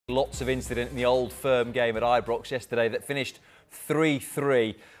Lots of incident in the Old Firm game at Ibrox yesterday that finished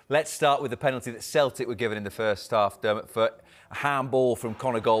 3-3. Let's start with the penalty that Celtic were given in the first half, Dermot, for a handball from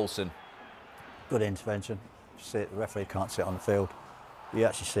Conor Golson. Good intervention. See it, the referee can't sit on the field. You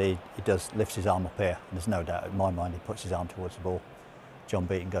actually see he does lifts his arm up here, and there's no doubt in my mind he puts his arm towards the ball. John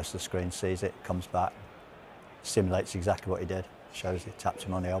Beaton goes to the screen, sees it, comes back, simulates exactly what he did, shows he tapped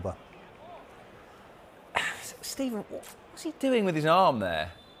him on the elbow. Stephen, what's he doing with his arm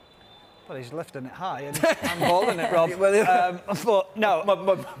there? Well, he's lifting it high and handballing it, Rob. But no,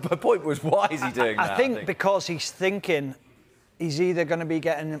 my point was, why is he doing that? I think because he's thinking he's either going to be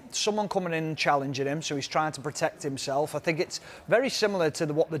getting someone coming in and challenging him, so he's trying to protect himself. I think it's very similar to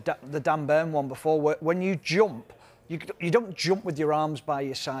what the Dan Burn one before, where when you jump, you don't jump with your arms by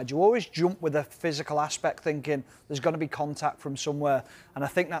your side. You always jump with a physical aspect, thinking there's going to be contact from somewhere. And I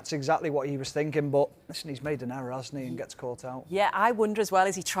think that's exactly what he was thinking. But listen, he's made an error, hasn't he, and gets caught out. Yeah, I wonder as well,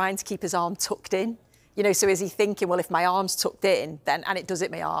 is he trying to keep his arm tucked in? You know, so is he thinking, well, if my arm's tucked in, then and it does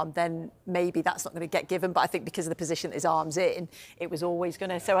hit my arm, then maybe that's not going to get given. But I think because of the position that his arm's in, it was always going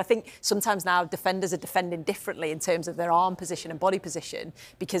to. So I think sometimes now defenders are defending differently in terms of their arm position and body position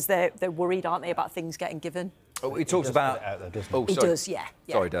because they're worried, aren't they, about things getting given. Oh, he talks about. He does, yeah.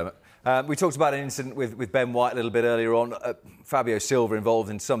 Sorry, Dermot. We talked about an incident with Ben White a little bit earlier on. Fabio Silva involved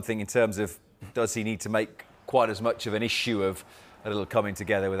in something in terms of does he need to make quite as much of an issue of a little coming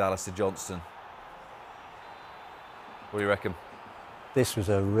together with Alistair Johnston? What do you reckon? This was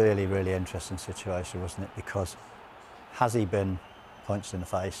a really, really interesting situation, wasn't it? Because has he been punched in the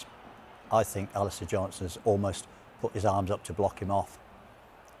face? I think Alistair Johnston has almost put his arms up to block him off.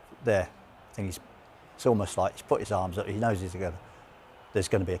 There, I think it's almost like he's put his arms up, he knows there's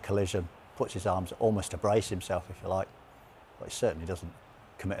going to be a collision, puts his arms almost to brace himself, if you like. But he certainly doesn't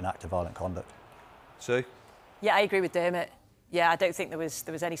commit an act of violent conduct. Sue? Yeah, I agree with Dermot. Yeah, I don't think there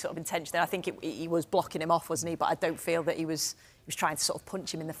was any sort of intention there. I think he was blocking him off, wasn't he? But I don't feel that he was trying to sort of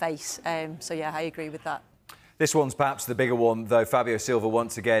punch him in the face. So, yeah, I agree with that. This one's perhaps the bigger one, though. Fabio Silva,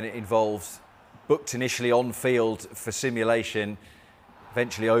 once again, involved, booked initially on field for simulation,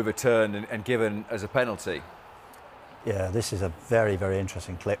 eventually overturned and given as a penalty. Yeah, this is a very, very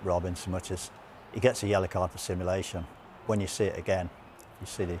interesting clip, Rob, in so much as he gets a yellow card for simulation. When you see it again, you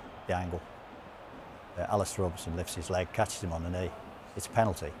see the angle. Alistair Robertson lifts his leg, catches him on the knee. It's a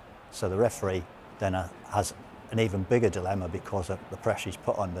penalty. So the referee then has an even bigger dilemma because of the pressure he's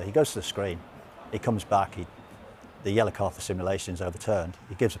put under. He goes to the screen, he comes back, the yellow card for simulation is overturned.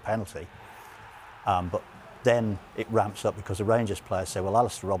 He gives a penalty. But then it ramps up because the Rangers players say, well,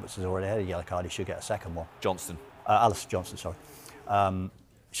 Alistair Robertson's already had a yellow card, he should get a second one. Johnston. Alistair Johnston, sorry.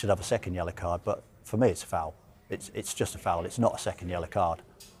 Should have a second yellow card, but for me it's a foul. It's just a foul, it's not a second yellow card.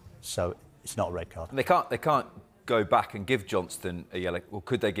 So it's not a red card. And they can't go back and give Johnston a yellow, or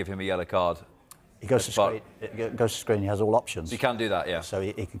could they give him a yellow card? He goes to screen, he has all options. You can do that, yeah. So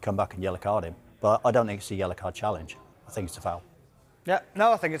he can come back and yellow card him. But I don't think it's a yellow card challenge. I think it's a foul. Yeah,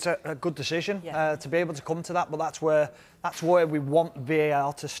 no, I think it's a good decision to be able to come to that, but that's where we want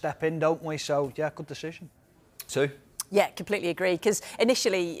VAR to step in, don't we? So, yeah, good decision. Sue? Yeah, completely agree. Because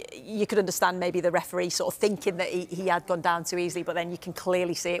initially, you could understand maybe the referee sort of thinking that he had gone down too easily, but then you can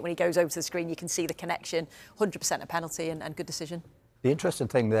clearly see it when he goes over to the screen. You can see the connection. 100% a penalty and good decision. The interesting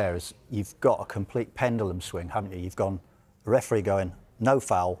thing there is you've got a complete pendulum swing, haven't you? You've gone the referee going no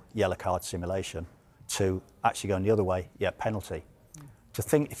foul, yellow card simulation, to actually going the other way, yeah, penalty. To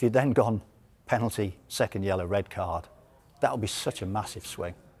think if you'd then gone penalty, second yellow, red card, that would be such a massive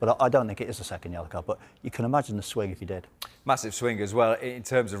swing. But I don't think it is a second yellow card, but you can imagine the swing if you did. Massive swing as well in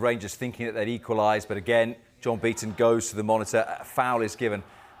terms of Rangers thinking that they'd equalise, but again, John Beaton goes to the monitor, a foul is given.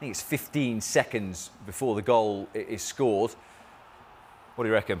 I think it's 15 seconds before the goal is scored. What do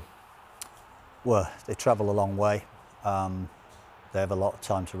you reckon? Well, they travel a long way. They have a lot of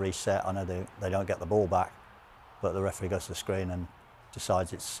time to reset. I know they don't get the ball back, but the referee goes to the screen and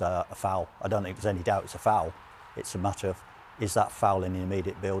decides it's a foul. I don't think there's any doubt it's a foul. It's a matter of, is that foul in the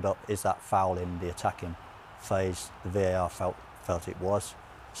immediate build-up? Is that foul in the attacking phase? The VAR felt it was.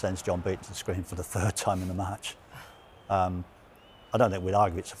 Sends John Beaton to the screen for the third time in the match. I don't think we'd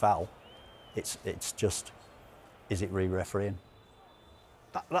argue it's a foul. It's just, is it re-refereeing?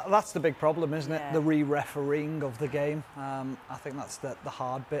 That's the big problem, isn't it? The re-refereeing of the game. I think that's the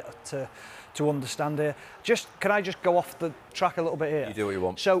hard bit to understand here. Can I just go off the track a little bit here? You do what you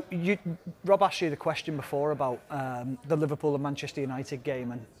want. So Rob asked you the question before about the Liverpool and Manchester United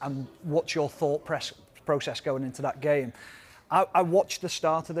game and what's your thought process going into that game. I watched the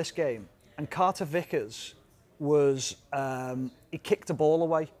start of this game and Carter Vickers he kicked a ball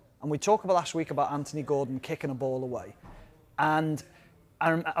away. And we talked about last week about Anthony Gordon kicking a ball away. And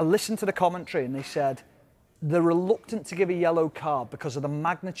I listened to the commentary and they said they're reluctant to give a yellow card because of the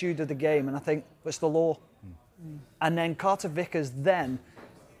magnitude of the game, and I think it's the law. And then Carter Vickers then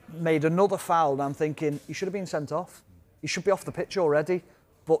made another foul, and I'm thinking he should have been sent off. He should be off the pitch already.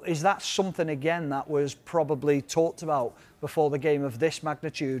 But is that something, again, that was probably talked about before the game of this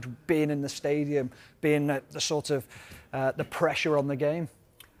magnitude, being in the stadium, being the sort of the pressure on the game?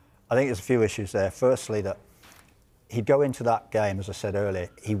 I think there's a few issues there. Firstly, that he'd go into that game, as I said earlier,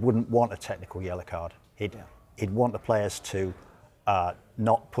 he wouldn't want a technical yellow card. He'd want the players to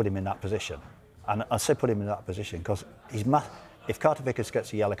not put him in that position. And I say put him in that position because if Carter Vickers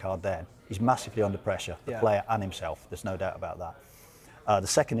gets a yellow card then, he's massively under pressure, the player and himself. There's no doubt about that. The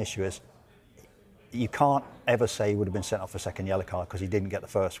second issue is you can't ever say he would have been sent off a second yellow card because he didn't get the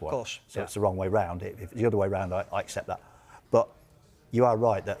first one. Of course. So it's the wrong way round. If it's the other way round, I accept that. But you are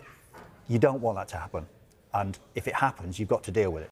right that you don't want that to happen. And if it happens, you've got to deal with it.